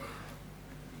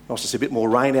Nice to see a bit more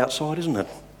rain outside, isn't it?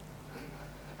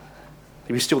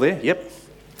 Are you still there? Yep.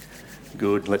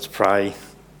 Good, let's pray.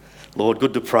 Lord,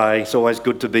 good to pray. It's always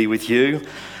good to be with you.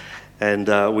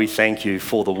 And we thank you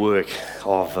for the work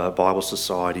of Bible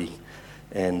Society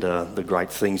and the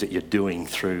great things that you're doing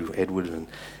through Edward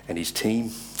and his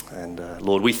team. And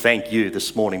Lord, we thank you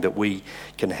this morning that we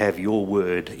can have your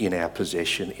word in our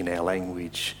possession, in our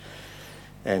language.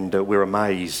 And we're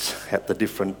amazed at the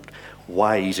different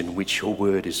ways in which your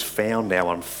word is found now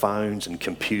on phones and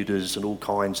computers and all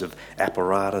kinds of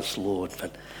apparatus, Lord.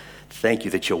 But thank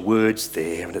you that your word's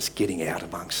there and it's getting out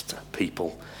amongst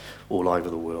people all over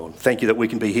the world. Thank you that we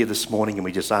can be here this morning, and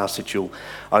we just ask that you'll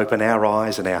open our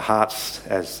eyes and our hearts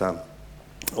as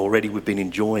already we've been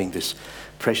enjoying this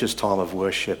precious time of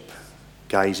worship,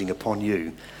 gazing upon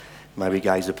you. May we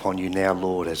gaze upon you now,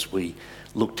 Lord, as we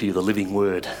look to you, the living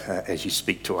word, as you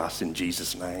speak to us in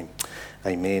Jesus' name.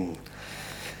 Amen.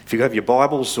 If you have your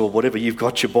Bibles or whatever you've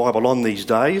got your Bible on these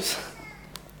days,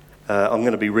 I'm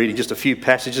going to be reading just a few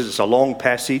passages. It's a long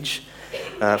passage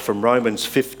from Romans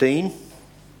 15.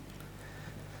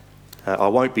 I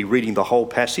won't be reading the whole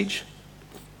passage.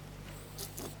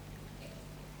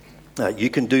 You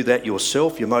can do that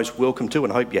yourself. You're most welcome to,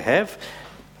 and hope you have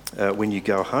when you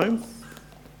go home,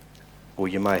 or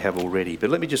you may have already. But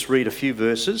let me just read a few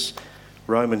verses.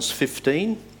 Romans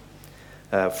 15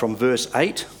 from verse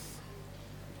 8.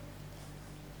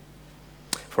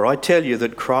 For I tell you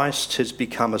that Christ has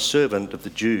become a servant of the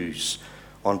Jews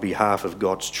on behalf of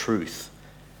God's truth,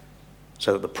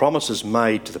 so that the promises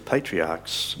made to the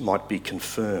patriarchs might be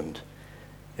confirmed,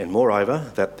 and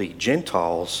moreover, that the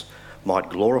Gentiles might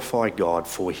glorify God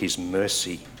for his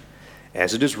mercy.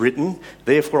 As it is written,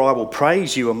 therefore I will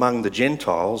praise you among the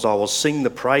Gentiles, I will sing the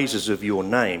praises of your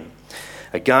name.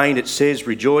 Again it says,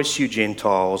 rejoice you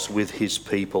Gentiles with his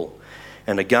people.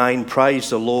 And again,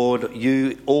 praise the Lord,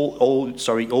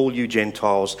 all you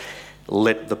Gentiles,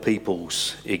 let the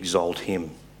peoples exalt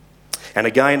him. And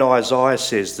again Isaiah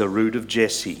says, the root of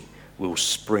Jesse will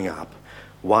spring up,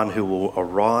 one who will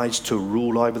arise to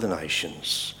rule over the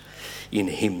nations. In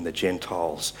him the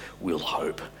Gentiles will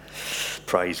hope.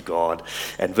 Praise God.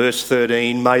 And verse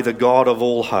 13, may the God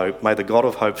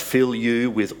of hope fill you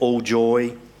with all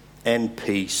joy and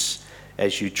peace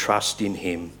as you trust in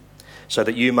him, so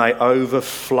that you may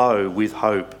overflow with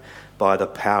hope by the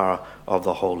power of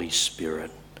the Holy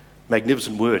Spirit.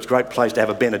 Magnificent words. Great place to have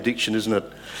a benediction, isn't it?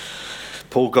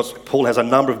 Paul has a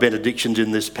number of benedictions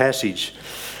in this passage.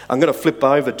 I'm going to flip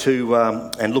over to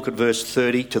and look at verse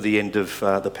 30 to the end of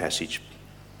the passage.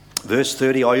 Verse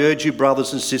 30, I urge you,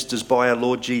 brothers and sisters, by our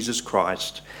Lord Jesus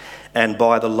Christ and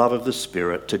by the love of the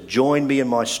Spirit, to join me in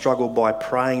my struggle by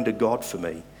praying to God for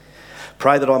me.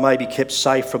 Pray that I may be kept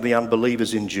safe from the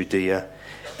unbelievers in Judea,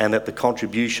 and that the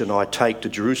contribution I take to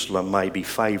Jerusalem may be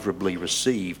favourably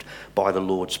received by the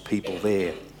Lord's people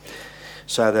there,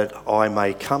 so that I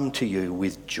may come to you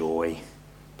with joy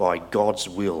by God's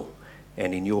will,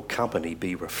 and in your company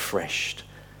be refreshed.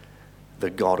 The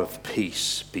God of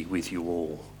peace be with you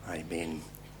all. Amen.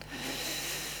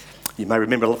 You may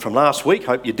remember from last week,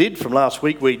 hope you did, from last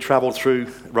week we travelled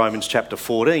through Romans chapter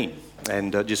 14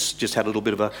 and just had a little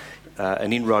bit of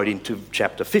an inroad into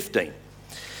chapter 15.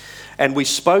 And we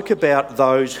spoke about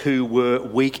those who were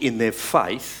weak in their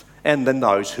faith and then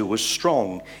those who were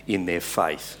strong in their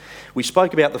faith. We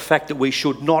spoke about the fact that we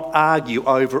should not argue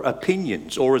over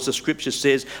opinions, or as the scripture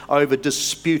says, over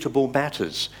disputable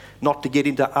matters, not to get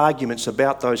into arguments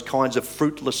about those kinds of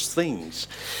fruitless things.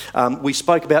 We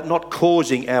spoke about not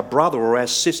causing our brother or our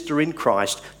sister in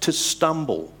Christ to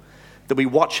stumble, that we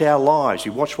watch our lives,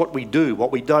 we watch what we do,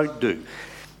 what we don't do.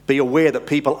 Be aware that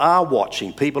people are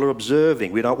watching, people are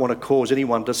observing. We don't want to cause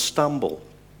anyone to stumble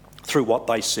through what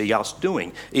they see us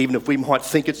doing, even if we might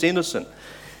think it's innocent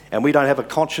and we don't have a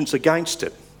conscience against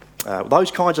it. Those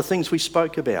kinds of things we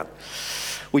spoke about.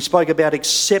 We spoke about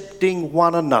accepting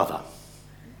one another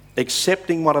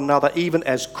even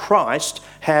as Christ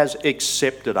has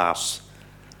accepted us.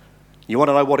 You want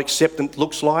to know what acceptance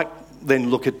looks like? Then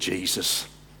look at Jesus.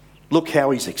 Look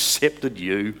how he's accepted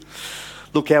you.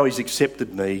 Look how he's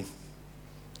accepted me.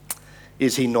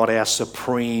 Is he not our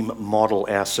supreme model,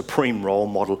 our supreme role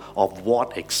model of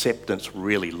what acceptance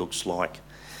really looks like?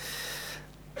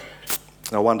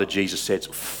 No wonder Jesus says,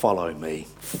 follow me,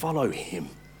 follow him.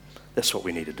 That's what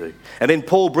we need to do. And then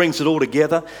Paul brings it all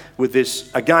together with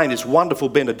this, again, this wonderful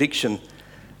benediction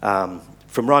from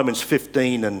Romans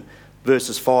 15 and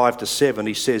verses 5 to 7.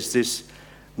 He says this,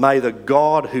 may the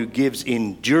God who gives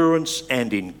endurance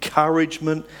and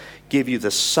encouragement give you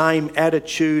the same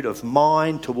attitude of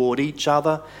mind toward each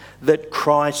other that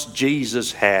Christ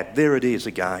Jesus had. There it is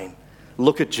again.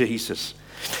 Look at Jesus.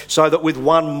 So that with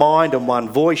one mind and one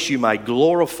voice you may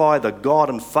glorify the God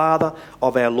and Father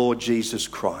of our Lord Jesus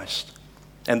Christ.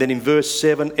 And then in verse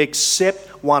 7,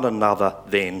 accept one another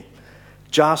then,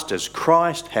 just as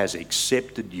Christ has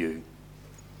accepted you,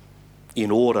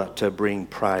 in order to bring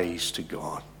praise to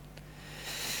God.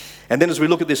 And then as we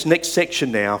look at this next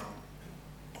section now,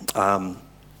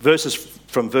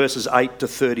 from verses 8 to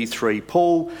 33,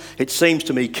 Paul, it seems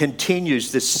to me,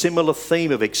 continues this similar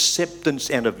theme of acceptance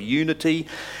and of unity,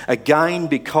 again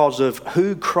because of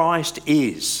who Christ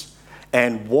is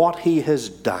and what he has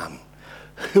done.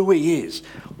 Who he is,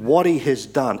 what he has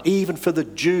done, even for the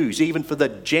Jews, even for the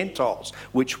Gentiles,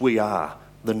 which we are,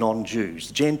 the non-Jews,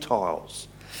 Gentiles.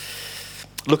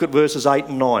 Look at verses 8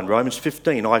 and 9, Romans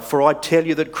 15. For I tell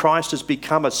you that Christ has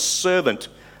become a servant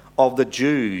of the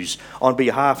Jews on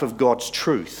behalf of God's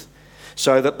truth,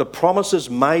 so that the promises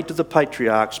made to the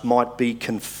patriarchs might be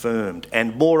confirmed,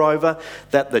 and moreover,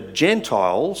 that the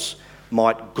Gentiles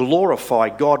might glorify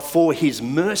God for his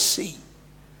mercy.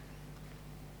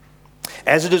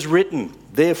 As it is written,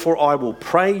 therefore I will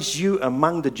praise you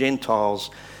among the Gentiles,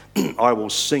 I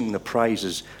will sing the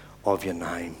praises of your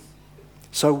name.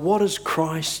 So what has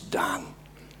Christ done?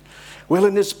 Well,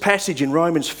 in this passage in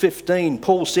Romans 15,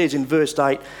 Paul says in verse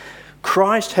 8,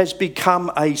 Christ has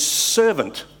become a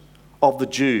servant of the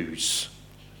Jews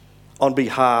on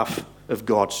behalf of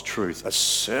God's truth. A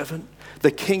servant?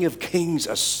 The King of Kings,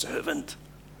 a servant?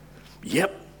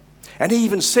 Yep. And he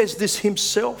even says this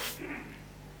himself.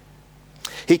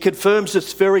 He confirms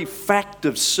this very fact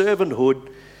of servanthood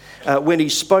when he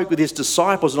spoke with his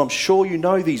disciples, and I'm sure you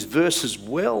know these verses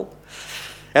well.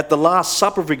 At the Last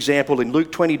Supper, for example, in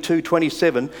Luke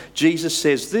 22:27, Jesus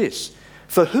says this,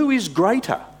 for who is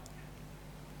greater,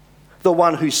 the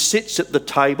one who sits at the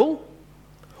table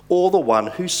or the one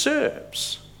who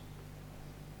serves?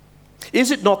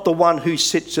 Is it not the one who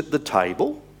sits at the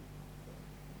table?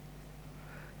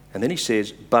 And then he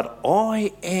says, but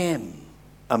I am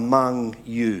among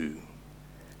you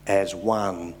as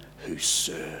one who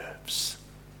serves.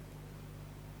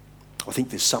 I think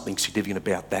there's something significant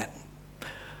about that.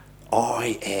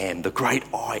 I am, the great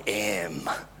I am,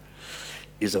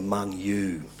 is among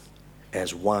you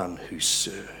as one who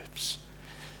serves.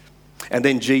 And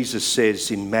then Jesus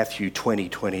says in Matthew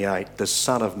 20:28, the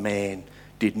Son of Man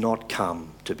did not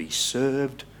come to be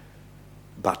served,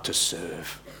 but to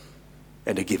serve,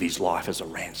 and to give his life as a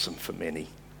ransom for many.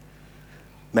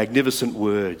 Magnificent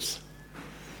words.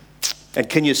 And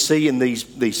can you see in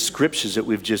these scriptures that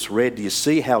we've just read, do you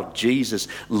see how Jesus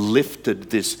lifted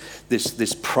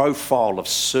this profile of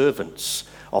servants,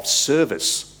 of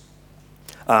service?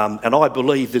 And I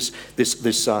believe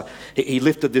he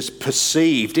lifted this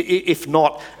perceived, if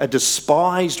not a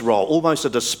despised role, almost a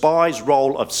despised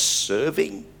role of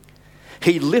serving.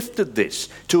 He lifted this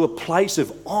to a place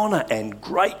of honour and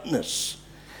greatness,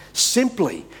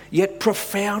 simply yet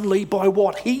profoundly by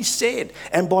what he said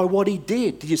and by what he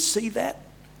did. Do you see that?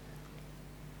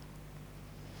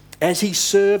 As he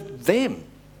served them.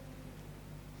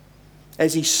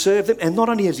 As he served them, and not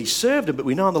only as he served them, but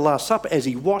we know in the Last Supper, as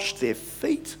he washed their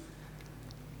feet.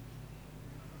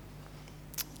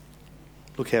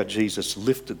 Look how Jesus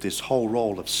lifted this whole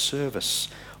role of service,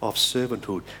 of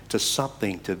servanthood, to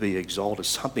something to be exalted,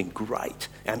 something great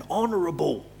and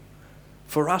honourable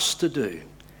for us to do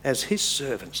as his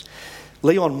servants.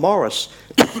 Leon Morris,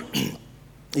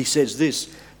 he says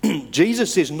this,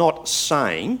 Jesus is not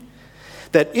saying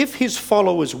that if his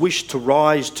followers wish to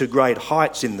rise to great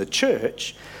heights in the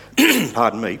church,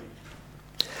 pardon me,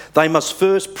 they must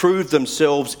first prove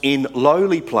themselves in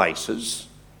lowly places.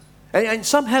 And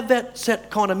some have that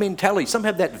kind of mentality, some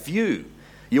have that view.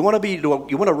 You want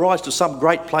to rise to some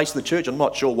great place in the church. I'm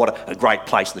not sure what a great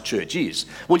place in the church is.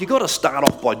 Well, you've got to start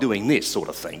off by doing this sort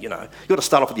of thing, You've got to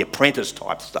start off with the apprentice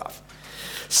type stuff.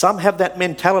 Some have that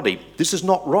mentality. This is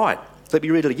not right. Let me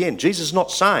read it again. Jesus is not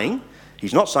saying,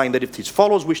 he's not saying that if his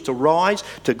followers wish to rise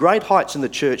to great heights in the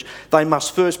church, they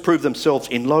must first prove themselves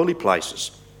in lowly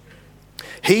places.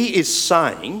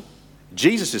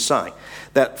 Jesus is saying,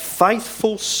 that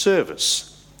faithful service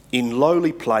in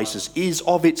lowly places is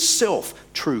of itself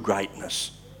true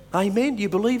greatness. Amen? Do you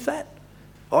believe that?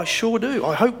 I sure do.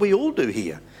 I hope we all do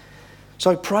here.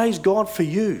 So praise God for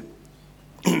you,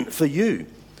 for you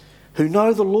who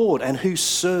know the Lord and who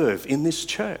serve in this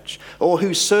church, or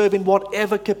who serve in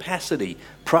whatever capacity.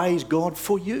 Praise God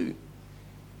for you.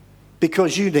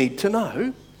 Because you need to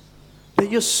know that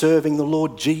you're serving the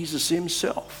Lord Jesus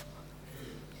himself.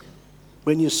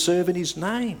 When you serve in his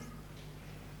name.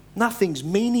 Nothing's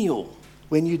menial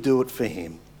when you do it for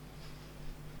him.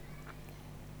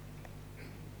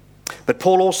 But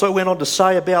Paul also went on to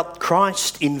say about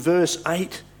Christ in verse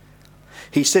 8,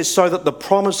 he says, so that the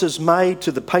promises made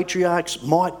to the patriarchs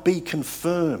might be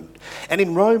confirmed. And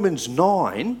in Romans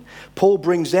 9, Paul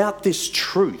brings out this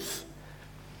truth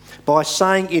by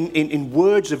saying in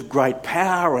words of great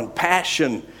power and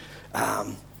passion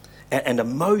and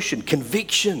emotion,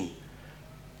 conviction.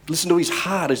 Listen to his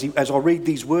heart as I read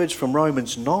these words from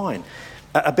Romans 9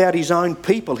 about his own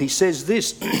people. He says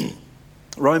this,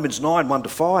 Romans 9,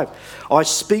 1-5, I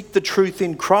speak the truth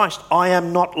in Christ. I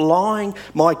am not lying.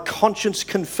 My conscience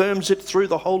confirms it through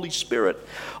the Holy Spirit.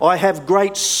 I have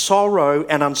great sorrow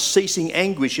and unceasing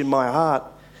anguish in my heart.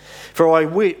 For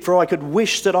I could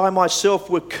wish that I myself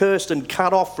were cursed and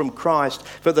cut off from Christ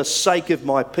for the sake of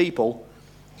my people,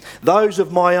 those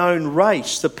of my own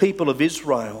race, the people of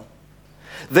Israel.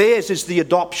 Theirs is the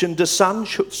adoption to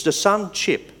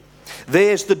sonship.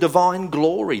 There's the divine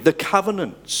glory, the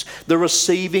covenants, the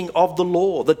receiving of the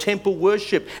law, the temple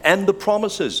worship and the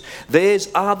promises. Theirs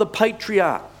are the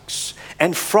patriarchs,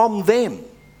 and from them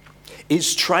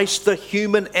is traced the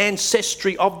human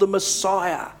ancestry of the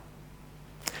Messiah,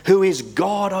 who is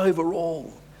God over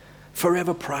all,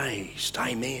 forever praised.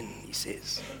 Amen, he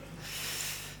says.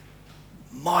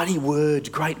 Mighty words,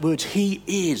 great words. He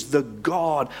is the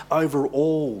God over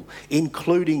all,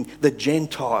 including the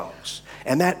Gentiles.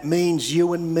 And that means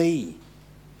you and me,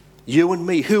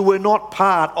 who were not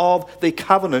part of the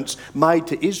covenants made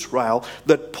to Israel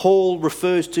that Paul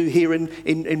refers to here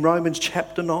in Romans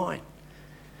chapter 9.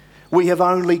 We have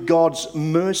only God's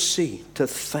mercy to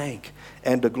thank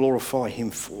and to glorify him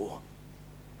for.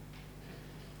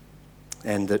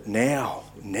 And that now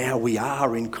we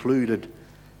are included.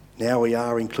 Now we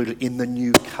are included in the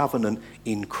new covenant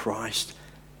in Christ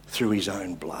through his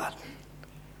own blood.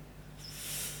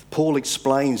 Paul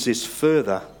explains this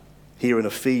further here in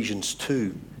Ephesians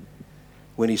 2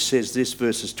 when he says this,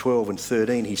 verses 12 and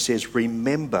 13. He says,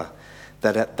 remember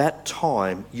that at that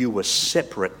time you were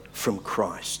separate from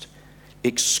Christ,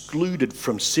 excluded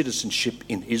from citizenship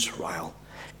in Israel,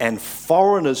 and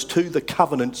foreigners to the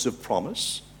covenants of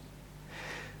promise.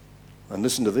 And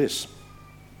listen to this,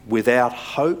 without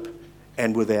hope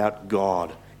and without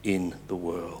God in the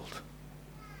world.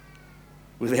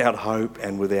 Without hope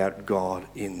and without God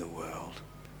in the world.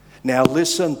 Now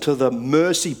listen to the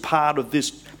mercy part of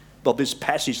this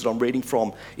passage that I'm reading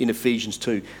from in Ephesians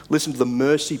 2. Listen to the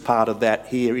mercy part of that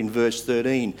here in verse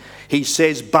 13. He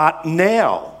says, but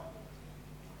now.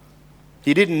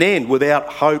 He didn't end without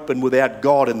hope and without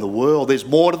God in the world. There's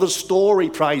more to the story,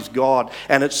 praise God.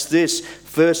 And it's this,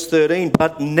 verse 13.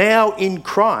 But now in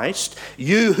Christ,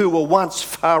 you who were once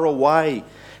far away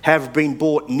have been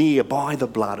brought near by the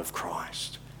blood of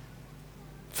Christ.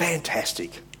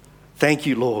 Fantastic. Thank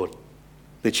you, Lord,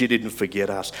 that you didn't forget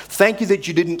us. Thank you that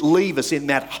you didn't leave us in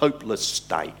that hopeless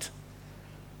state,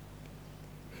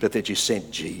 but that you sent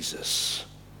Jesus.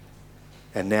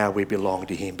 And now we belong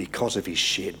to him because of his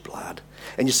shed blood.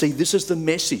 And you see, this is the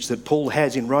message that Paul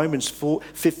has in Romans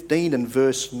 15 and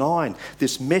verse 9.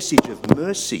 This message of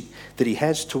mercy that he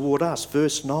has toward us.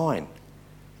 Verse 9.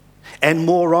 And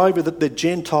moreover, that the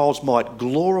Gentiles might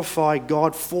glorify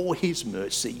God for his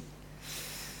mercy.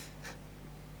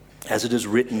 As it is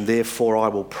written, therefore I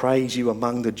will praise you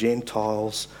among the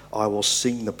Gentiles. I will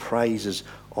sing the praises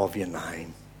of your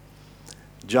name.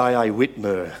 J.A.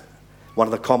 Whitmer, one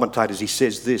of the commentators, he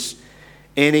says this,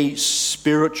 any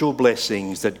spiritual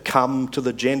blessings that come to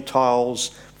the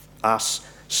Gentiles, us,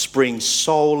 spring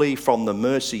solely from the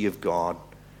mercy of God.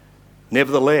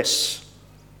 Nevertheless,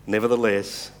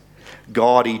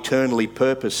 God eternally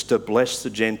purposed to bless the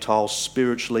Gentiles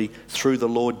spiritually through the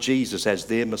Lord Jesus as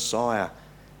their Messiah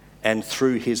and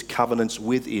through his covenants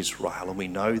with Israel. And we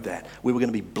know that. We were going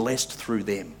to be blessed through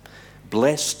them.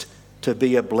 Blessed to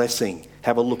be a blessing.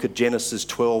 Have a look at Genesis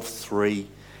 12:3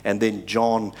 and then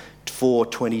John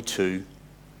 4:22.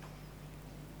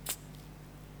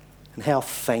 And how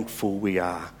thankful we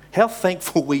are. How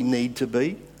thankful we need to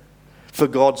be for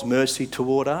God's mercy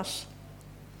toward us.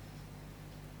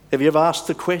 Have you ever asked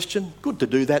the question? Good to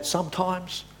do that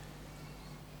sometimes.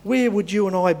 Where would you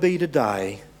and I be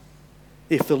today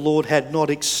if the Lord had not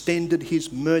extended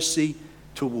his mercy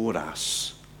toward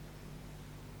us?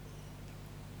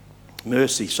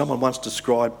 Mercy. Someone once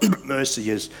described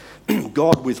mercy as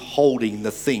God withholding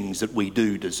the things that we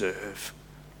do deserve.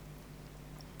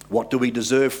 What do we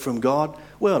deserve from God?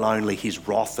 Well, only his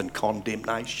wrath and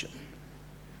condemnation.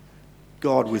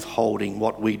 God withholding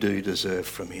what we do deserve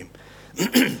from him.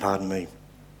 Pardon me.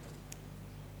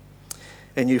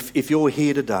 And if you're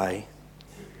here today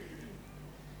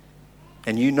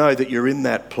and you know that you're in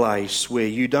that place where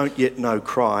you don't yet know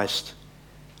Christ,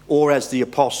 or as the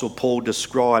Apostle Paul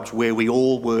describes, where we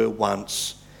all were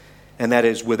once, and that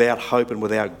is without hope and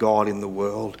without God in the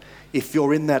world. If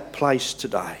you're in that place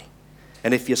today,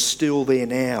 and if you're still there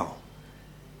now,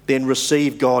 then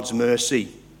receive God's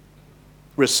mercy.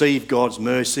 Receive God's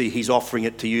mercy. He's offering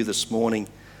it to you this morning.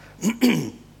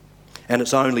 And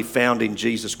it's only found in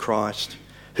Jesus Christ,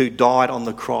 who died on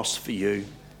the cross for you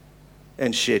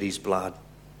and shed his blood.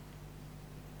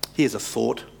 Here's a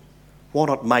thought. Why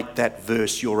not make that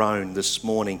verse your own this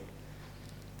morning?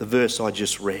 The verse I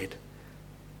just read.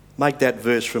 Make that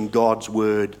verse from God's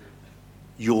word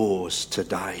yours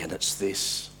today. And it's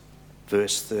this,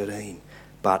 verse 13.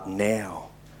 But now,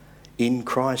 in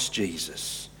Christ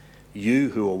Jesus, you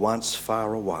who were once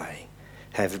far away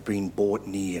have been brought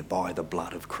near by the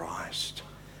blood of Christ.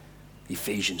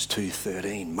 Ephesians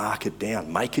 2:13. Mark it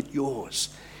down. Make it yours.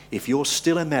 If you're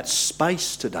still in that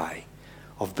space today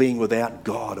of being without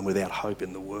God and without hope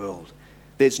in the world,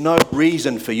 there's no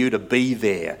reason for you to be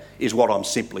there, is what I'm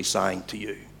simply saying to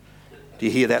you. Do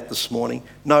you hear that this morning?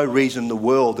 No reason in the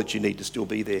world that you need to still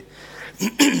be there.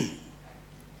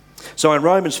 So in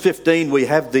Romans 15, we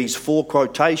have these 4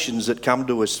 quotations that come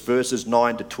to us, verses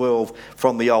 9 to 12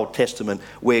 from the Old Testament,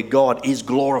 where God is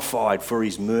glorified for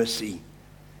his mercy.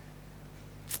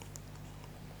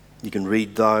 You can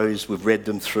read those. We've read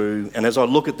them through. And as I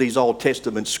look at these Old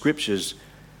Testament scriptures,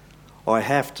 I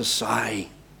have to say,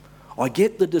 I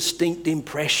get the distinct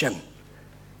impression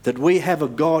that we have a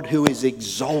God who is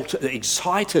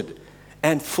excited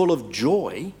and full of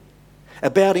joy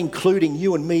about including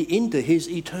you and me into his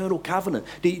eternal covenant.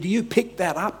 Do you pick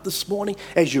that up this morning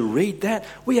as you read that?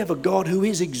 We have a God who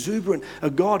is exuberant, a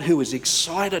God who is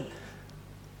excited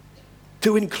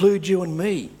to include you and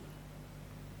me.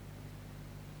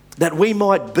 That we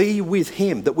might be with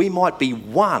him, that we might be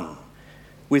one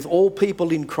with all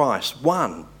people in Christ,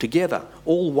 one together,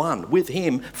 all one with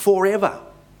him forever,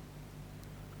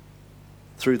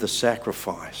 through the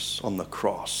sacrifice on the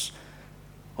cross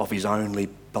of his only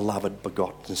beloved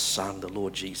begotten Son, the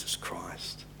Lord Jesus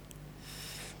Christ.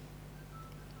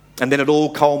 And then it all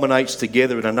culminates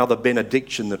together in another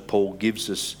benediction that Paul gives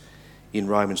us in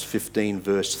Romans 15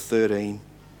 verse 13.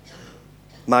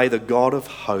 May the God of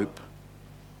hope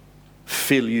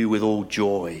fill you with all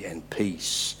joy and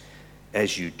peace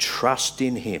as you trust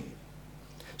in him,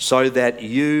 so that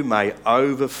you may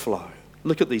overflow.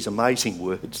 Look at these amazing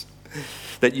words.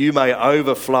 That you may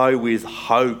overflow with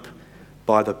hope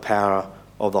by the power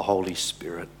of the Holy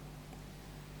Spirit.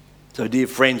 So dear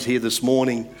friends here this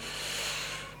morning,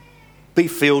 be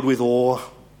filled with awe,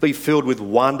 be filled with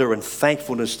wonder and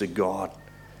thankfulness to God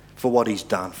for what he's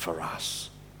done for us.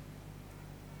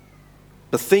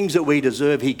 The things that we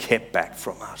deserve, he kept back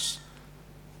from us.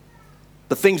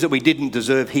 The things that we didn't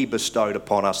deserve, he bestowed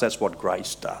upon us. That's what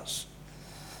grace does.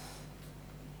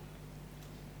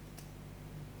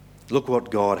 Look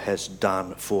what God has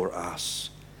done for us.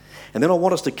 And then I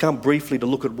want us to come briefly to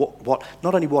look at what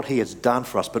not only what he has done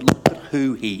for us, but look at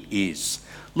who he is.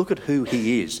 Look at who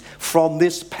he is. From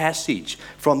this passage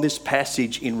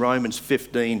in Romans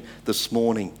 15 this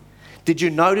morning. Did you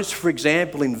notice, for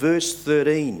example, in verse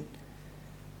 13,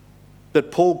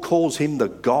 that Paul calls him the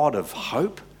God of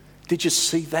hope? Did you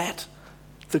see that?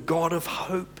 The God of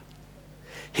hope.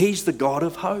 He's the God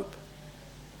of hope.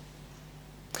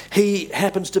 He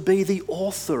happens to be the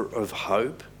author of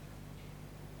hope.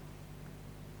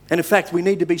 And in fact, we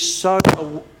need to be so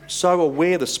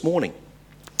aware this morning.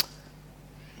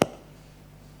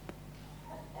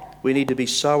 We need to be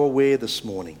so aware this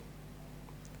morning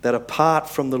that apart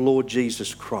from the Lord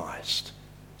Jesus Christ,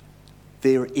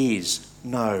 there is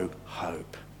no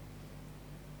hope.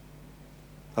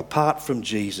 Apart from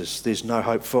Jesus, there's no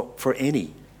hope for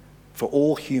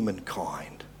all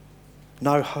humankind.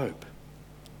 No hope.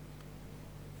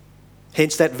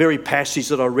 Hence that very passage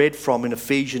that I read from in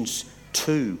Ephesians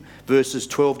 2, verses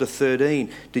 12 to 13.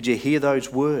 Did you hear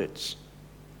those words?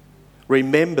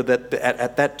 Remember that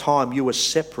at that time you were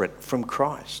separate from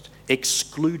Christ,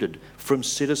 excluded from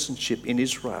citizenship in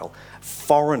Israel,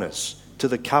 foreigners to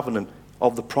the covenant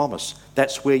of the promise.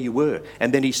 That's where you were.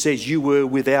 And then he says you were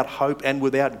without hope and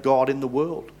without God in the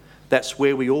world. That's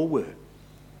where we all were.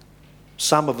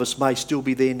 Some of us may still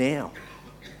be there now.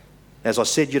 As I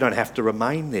said, you don't have to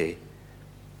remain there.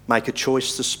 Make a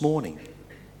choice this morning.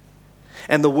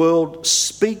 And the world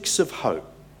speaks of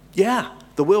hope. Yeah,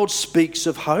 the world speaks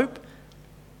of hope,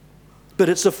 but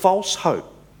it's a false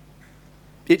hope.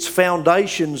 Its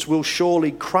foundations will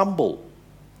surely crumble.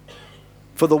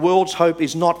 For the world's hope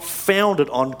is not founded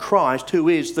on Christ, who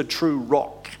is the true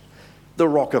rock, the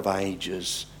rock of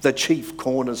ages, the chief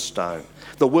cornerstone.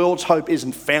 The world's hope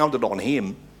isn't founded on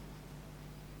him.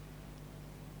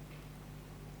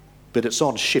 but it's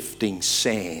on shifting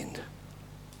sand.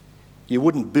 You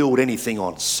wouldn't build anything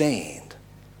on sand,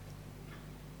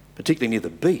 particularly near the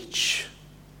beach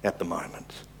at the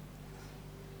moment.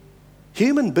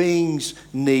 Human beings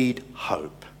need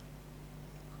hope.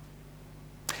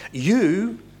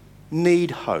 You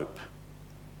need hope.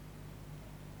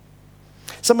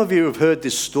 Some of you have heard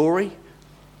this story.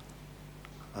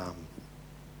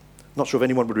 Not sure if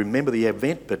anyone would remember the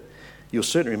event, but you'll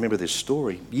certainly remember this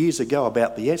story. Years ago,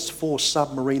 about the S4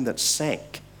 submarine that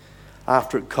sank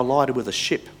after it collided with a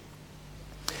ship.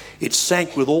 It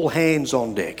sank with all hands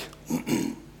on deck.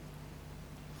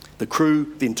 The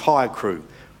crew, the entire crew,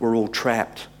 were all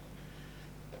trapped.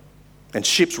 And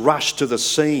ships rushed to the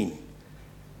scene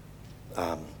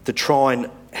to try and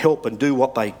help and do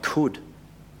what they could.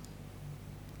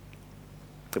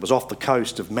 It was off the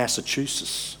coast of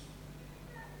Massachusetts.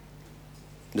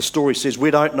 The story says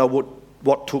we don't know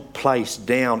what took place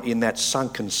down in that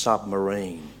sunken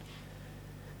submarine,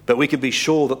 but we can be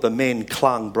sure that the men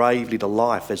clung bravely to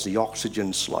life as the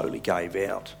oxygen slowly gave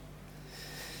out.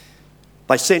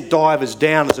 They sent divers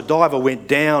down. As a diver went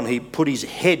down, he put his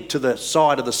head to the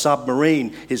side of the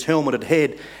submarine, his helmeted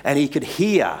head, and he could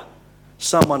hear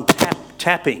someone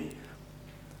tapping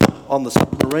on the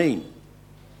submarine.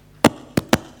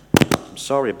 I'm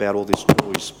sorry about all this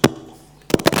noise.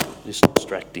 It's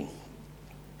distracting.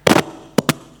 Are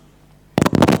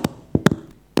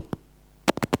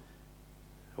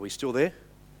we still there?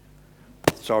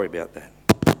 Sorry about that.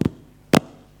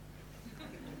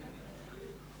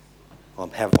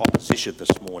 I'm having opposition this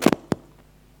morning.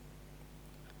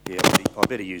 Yeah, I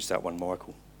better use that one,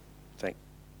 Michael. Thanks.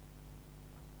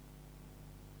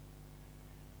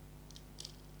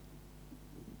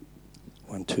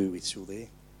 One, two, it's still there.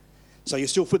 So you're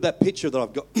still with that picture that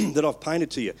I've got, that I've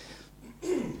painted to you.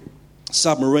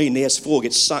 Submarine, the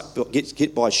S4 gets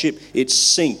hit by a ship. It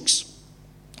sinks.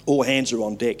 All hands are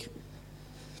on deck.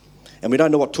 And we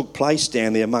don't know what took place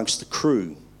down there amongst the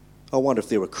crew. I wonder if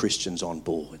there were Christians on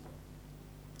board.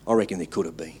 I reckon there could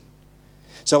have been.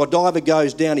 So a diver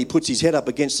goes down, he puts his head up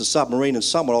against the submarine, and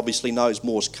someone obviously knows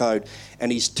Morse code,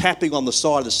 and he's tapping on the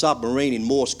side of the submarine in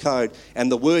Morse code,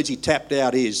 and the words he tapped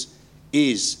out is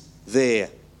there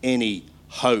any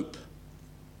hope?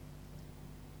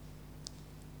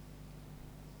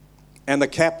 And the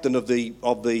captain of the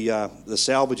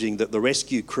salvaging, the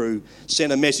rescue crew,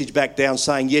 sent a message back down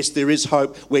saying, yes, there is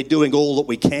hope. We're doing all that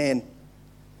we can.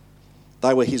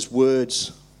 They were his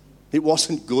words. It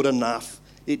wasn't good enough.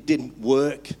 It didn't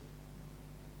work.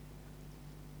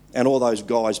 And all those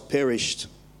guys perished.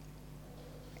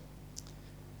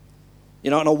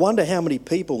 You know, and I wonder how many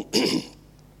people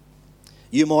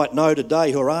you might know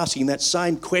today who are asking that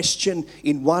same question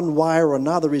in one way or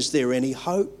another, is there any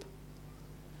hope?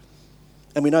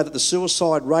 And we know that the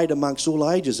suicide rate amongst all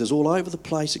ages is all over the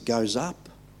place. It goes up.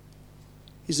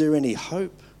 Is there any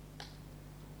hope?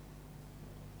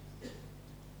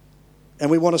 And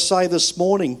we want to say this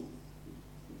morning,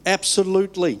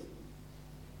 absolutely,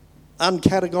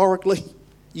 uncategorically,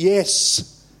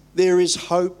 yes, there is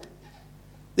hope.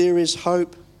 There is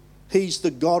hope. He's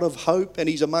the God of hope, and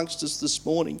he's amongst us this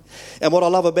morning. And what I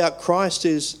love about Christ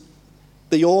is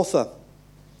the author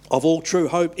of all true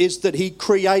hope is that he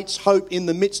creates hope in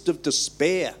the midst of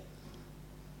despair.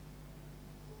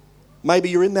 Maybe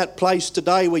you're in that place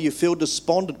today where you feel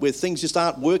despondent, where things just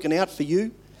aren't working out for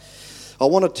you. I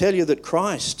want to tell you that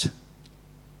Christ,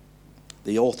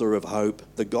 the author of hope,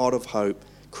 the God of hope,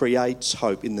 creates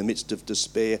hope in the midst of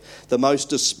despair. The most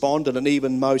despondent and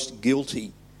even most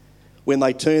guilty, when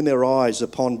they turn their eyes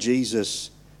upon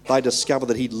Jesus, they discover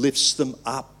that he lifts them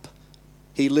up.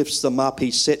 He lifts them up,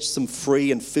 he sets them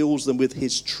free and fills them with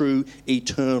his true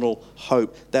eternal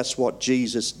hope. That's what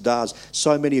Jesus does.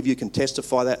 So many of you can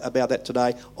testify about that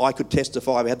today. I could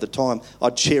testify if I had the time.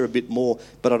 I'd share a bit more,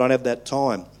 but I don't have that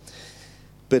time.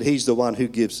 But he's the one who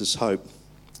gives us hope.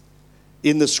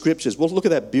 In the scriptures, well, look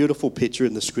at that beautiful picture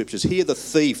in the scriptures. Here the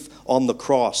thief on the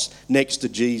cross next to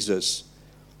Jesus.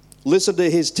 Listen to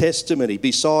his testimony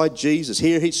beside Jesus.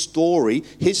 Hear his story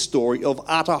of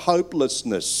utter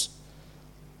hopelessness.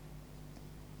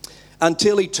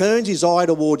 Until he turns his eye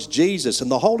towards Jesus,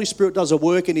 and the Holy Spirit does a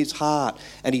work in his heart,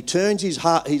 and he turns his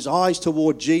eyes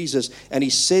toward Jesus, and he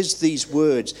says these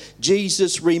words,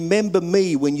 Jesus, remember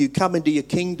me when you come into your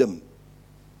kingdom.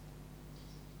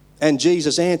 And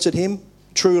Jesus answered him,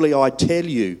 truly I tell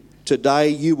you, today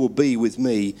you will be with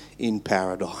me in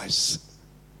paradise.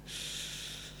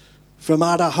 From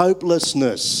utter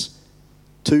hopelessness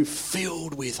to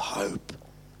filled with hope.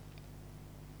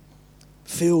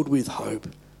 Filled with hope.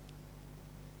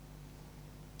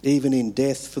 Even in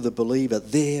death for the believer,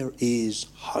 there is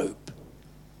hope.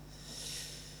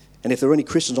 And if there are any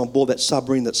Christians on board that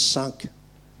submarine that sunk,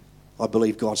 I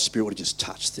believe God's Spirit would have just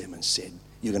touched them and said,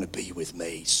 you're going to be with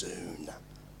me soon.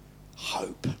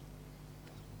 Hope.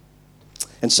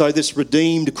 And so this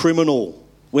redeemed criminal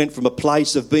went from a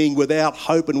place of being without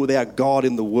hope and without God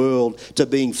in the world to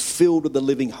being filled with the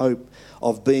living hope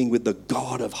of being with the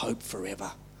God of hope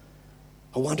forever.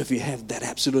 I wonder if you have that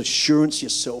absolute assurance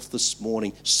yourself this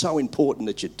morning. So important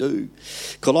that you do.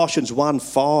 Colossians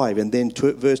 1:5 and then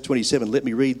verse 27. Let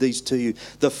me read these to you.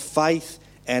 The faith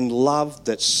and love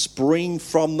that spring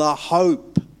from the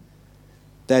hope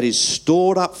that is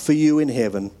stored up for you in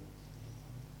heaven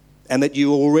and that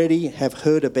you already have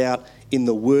heard about in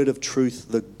the word of truth,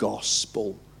 the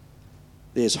gospel.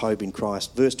 There's hope in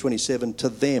Christ. Verse 27, to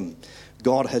them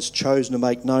God has chosen to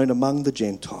make known among the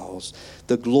Gentiles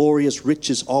the glorious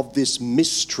riches of this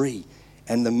mystery.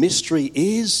 And the mystery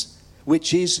is,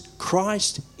 which is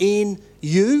Christ in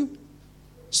you.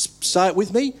 Say it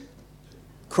with me.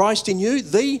 Christ in you,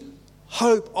 the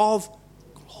hope of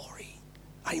glory.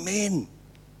 Amen.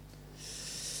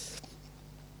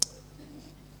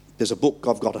 There's a book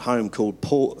I've got at home called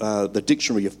The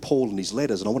Dictionary of Paul and His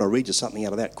Letters, and I want to read you something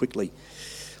out of that quickly.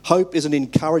 Hope is an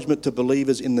encouragement to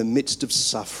believers in the midst of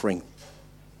suffering,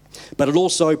 but it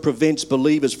also prevents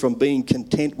believers from being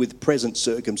content with present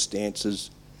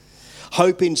circumstances.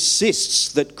 Hope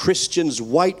insists that Christians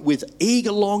wait with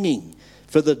eager longing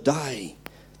for the day,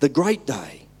 the great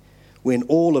day, when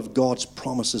all of God's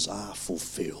promises are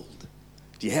fulfilled.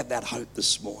 Do you have that hope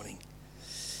this morning?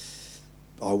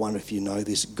 I wonder if you know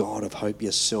this God of hope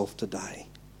yourself today.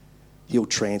 He'll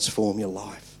transform your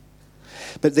life.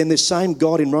 But then this same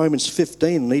God in Romans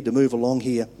 15, I need to move along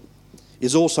here,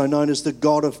 is also known as the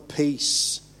God of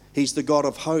peace. He's the God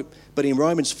of hope. But in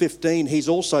Romans 15, he's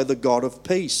also the God of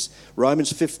peace.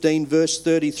 Romans 15 verse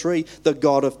 33, the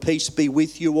God of peace be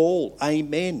with you all.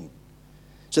 Amen.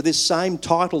 So this same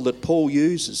title that Paul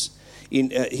uses,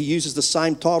 he uses the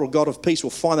same title, God of peace.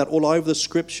 We'll find that all over the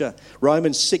scripture.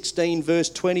 Romans 16 verse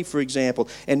 20, for example,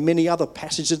 and many other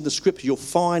passages in the scripture. You'll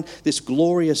find this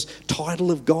glorious title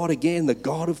of God again, the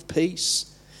God of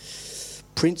peace,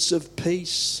 Prince of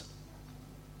Peace.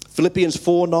 Philippians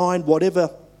 4:9, whatever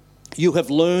you have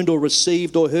learned or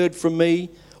received or heard from me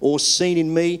or seen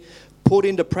in me, put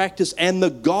into practice, and the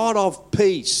God of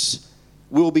peace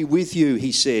will be with you,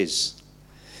 he says.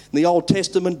 In the Old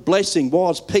Testament, blessing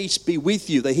was peace be with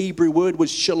you. The Hebrew word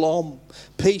was shalom,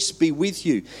 peace be with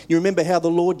you. You remember how the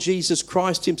Lord Jesus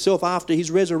Christ himself, after his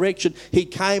resurrection, he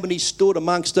came and he stood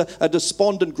amongst a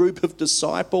despondent group of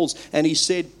disciples and he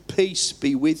said, peace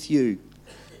be with you.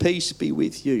 Peace be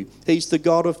with you. He's the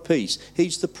God of peace.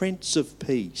 He's the Prince of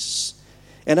Peace.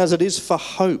 And as it is for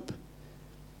hope,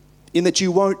 in that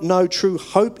you won't know true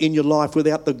hope in your life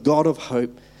without the God of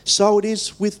hope, so it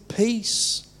is with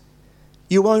peace.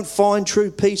 You won't find true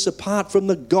peace apart from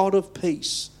the God of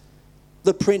peace,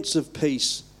 the Prince of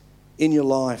Peace in your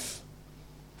life.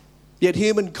 Yet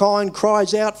humankind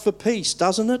cries out for peace,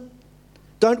 doesn't it?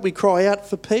 Don't we cry out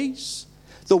for peace?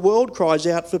 The world cries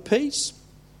out for peace.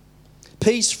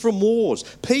 Peace from wars,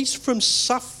 peace from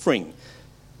suffering,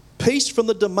 peace from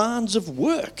the demands of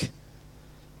work,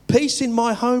 peace in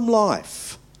my home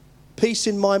life, peace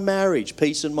in my marriage,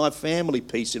 peace in my family,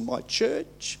 peace in my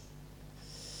church.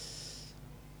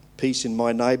 Peace in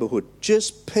my neighbourhood.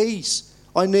 Just peace.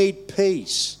 I need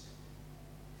peace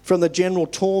from the general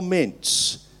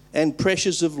torments and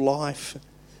pressures of life.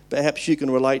 Perhaps you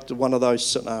can relate to one of those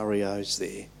scenarios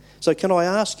there. So can I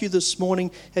ask you this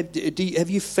morning, have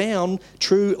you found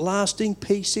true lasting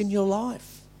peace in your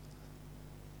life?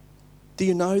 Do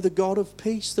you know the God of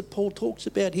peace that Paul talks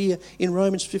about here in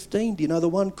Romans 15? Do you know the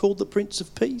one called the Prince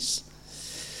of Peace?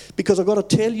 Because I've got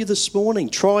to tell you this morning,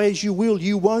 try as you will,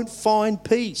 you won't find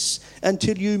peace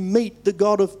until you meet the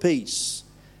God of peace,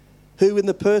 who in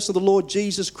the person of the Lord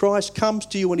Jesus Christ comes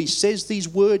to you and he says these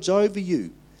words over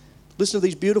you. Listen to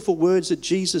these beautiful words that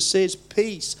Jesus says,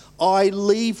 peace I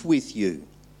leave with you.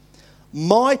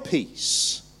 My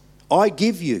peace I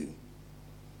give you.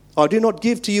 I do not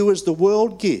give to you as the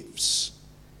world gives.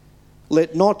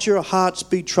 Let not your hearts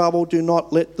be troubled. Do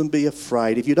not let them be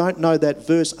afraid. If you don't know that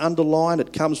verse, underline.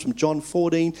 It comes from John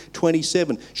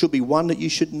 14:27. Should be one that you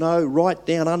should know. Write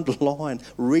down, underline.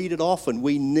 Read it often.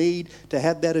 We need to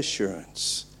have that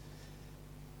assurance.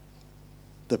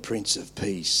 The Prince of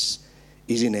Peace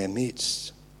is in our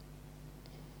midst.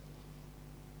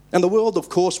 And the world, of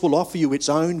course, will offer you its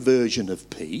own version of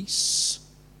peace.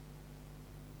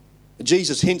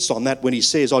 Jesus hints on that when he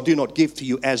says, I do not give to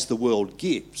you as the world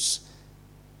gives.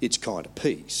 It's kind of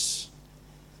peace.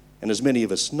 And as many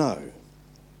of us know,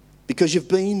 because you've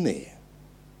been there.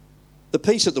 The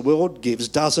peace that the world gives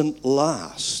doesn't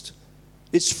last.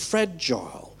 It's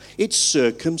fragile. It's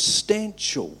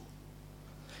circumstantial.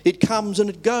 It comes and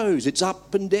it goes. It's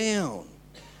up and down.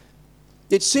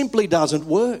 It simply doesn't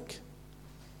work.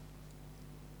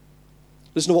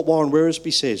 Listen to what Warren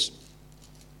Wiersbe says.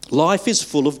 Life is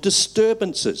full of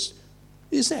disturbances.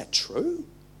 Is that true?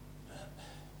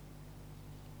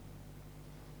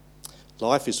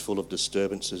 Life is full of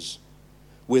disturbances.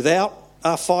 Without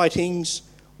are fightings,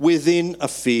 within are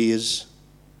fears.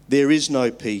 There is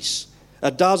no peace. A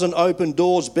dozen open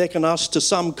doors beckon us to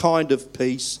some kind of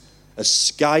peace.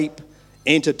 Escape,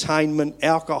 entertainment,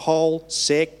 alcohol,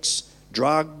 sex,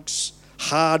 drugs,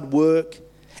 hard work.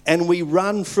 And we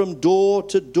run from door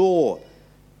to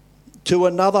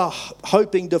another,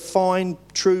 hoping to find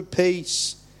true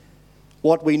peace.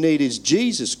 What we need is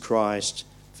Jesus Christ,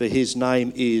 for his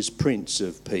name is Prince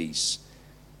of Peace.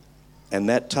 And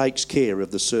that takes care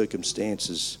of the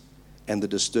circumstances and the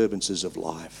disturbances of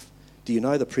life. Do you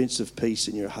know the Prince of Peace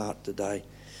in your heart today?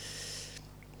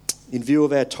 In view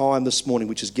of our time this morning,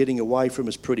 which is getting away from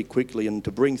us pretty quickly, and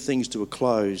to bring things to a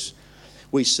close,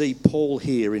 we see Paul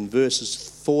here in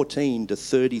verses 14 to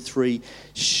 33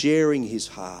 sharing his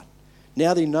heart.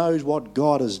 Now that he knows what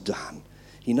God has done,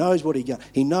 he knows what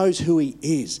he knows who he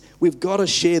is. We've got to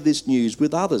share this news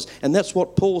with others. And that's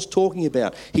what Paul's talking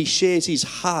about. He shares his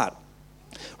heart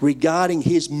regarding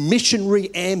his missionary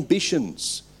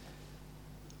ambitions.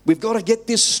 We've got to get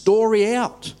this story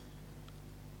out.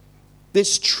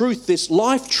 This truth, this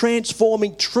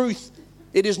life-transforming truth,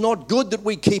 it is not good that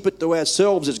we keep it to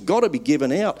ourselves. It's got to be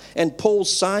given out. And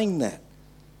Paul's saying that.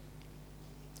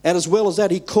 And as well as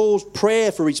that, he calls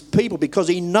prayer for his people because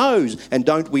he knows, and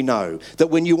don't we know, that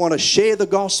when you want to share the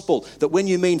gospel, that when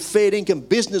you mean fair income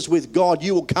business with God,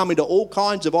 you will come into all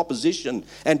kinds of opposition.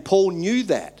 And Paul knew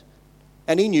that.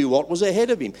 And he knew what was ahead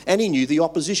of him. And he knew the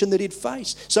opposition that he'd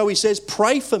face. So he says,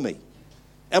 pray for me.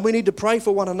 And we need to pray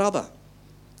for one another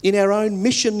in our own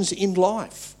missions in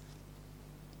life.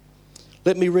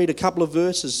 Let me read a couple of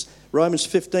verses. Romans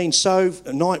 15,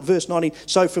 verse 19.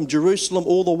 So from Jerusalem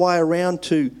all the way around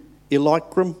to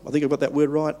Illyricum, I think I got that word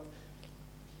right,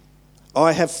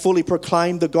 I have fully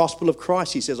proclaimed the gospel of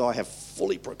Christ. He says, I have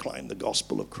fully proclaimed the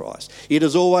gospel of Christ. It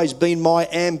has always been my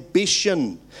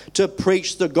ambition to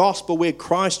preach the gospel where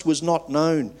Christ was not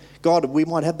known. God, we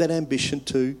might have that ambition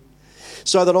too.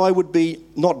 So that I would be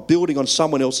not building on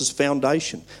someone else's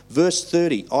foundation. Verse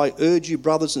 30, I urge you,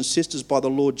 brothers and sisters, by the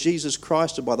Lord Jesus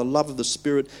Christ and by the love of the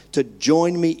Spirit, to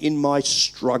join me in my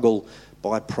struggle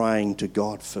by praying to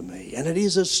God for me. And it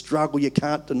is a struggle, you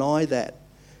can't deny that.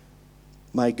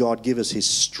 May God give us his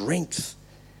strength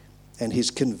and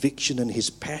his conviction and his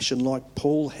passion like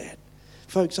Paul had.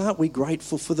 Folks, aren't we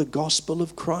grateful for the gospel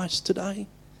of Christ today?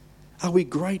 Are we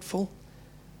grateful?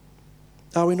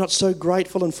 Are we not so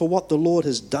grateful and for what the Lord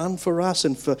has done for us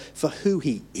and for who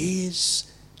he is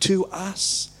to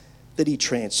us, that he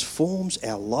transforms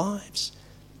our lives?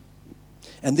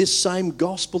 And this same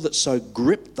gospel that so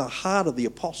gripped the heart of the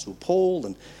Apostle Paul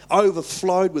and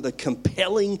overflowed with a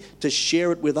compelling to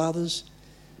share it with others,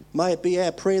 may it be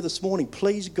our prayer this morning,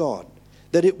 please God,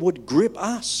 that it would grip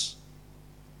us.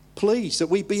 Please, that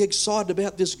we be excited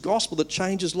about this gospel that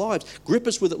changes lives. Grip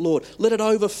us with it, Lord. Let it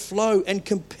overflow and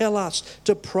compel us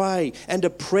to pray and to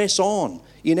press on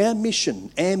in our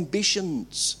mission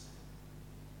ambitions.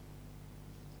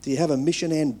 Do you have a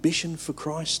mission ambition for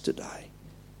Christ today?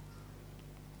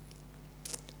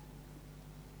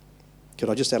 Could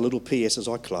I just add a little PS as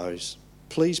I close?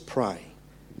 Please pray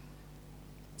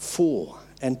for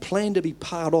and plan to be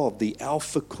part of the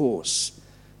Alpha course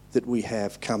that we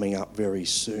have coming up very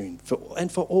soon, and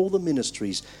for all the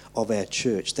ministries of our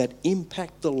church that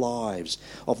impact the lives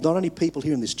of not only people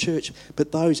here in this church,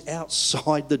 but those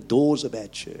outside the doors of our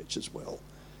church as well.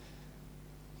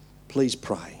 Please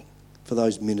pray for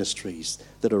those ministries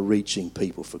that are reaching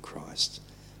people for Christ.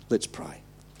 Let's pray.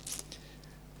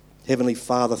 Heavenly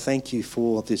Father, thank you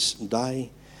for this day.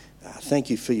 Thank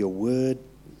you for your word.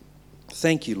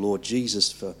 Thank you, Lord Jesus,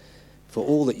 for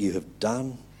all that you have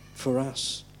done for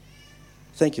us.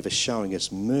 Thank you for showing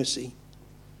us mercy.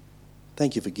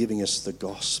 Thank you for giving us the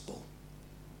gospel.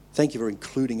 Thank you for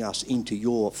including us into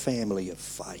your family of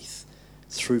faith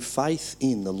through faith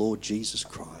in the Lord Jesus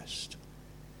Christ.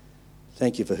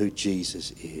 Thank you for who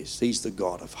Jesus is. He's the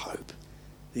God of hope.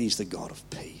 He's the God of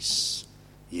peace.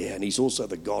 Yeah, and he's also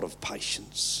the God of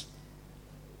patience.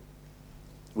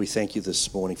 We thank you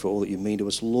this morning for all that you mean to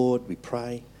us. Lord, we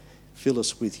pray, fill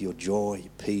us with your joy,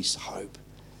 peace, hope.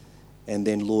 And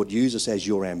then, Lord, use us as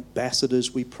your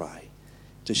ambassadors, we pray,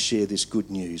 to share this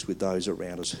good news with those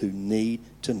around us who need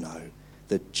to know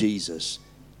that Jesus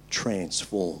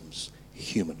transforms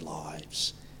human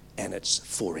lives, and it's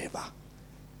forever.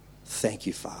 Thank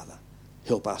you, Father.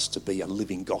 Help us to be a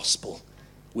living gospel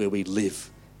where we live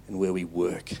and where we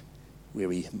work, where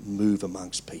we move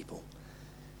amongst people.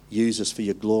 Use us for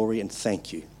your glory, and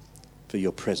thank you for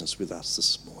your presence with us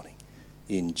this morning.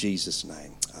 In Jesus'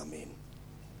 name, amen.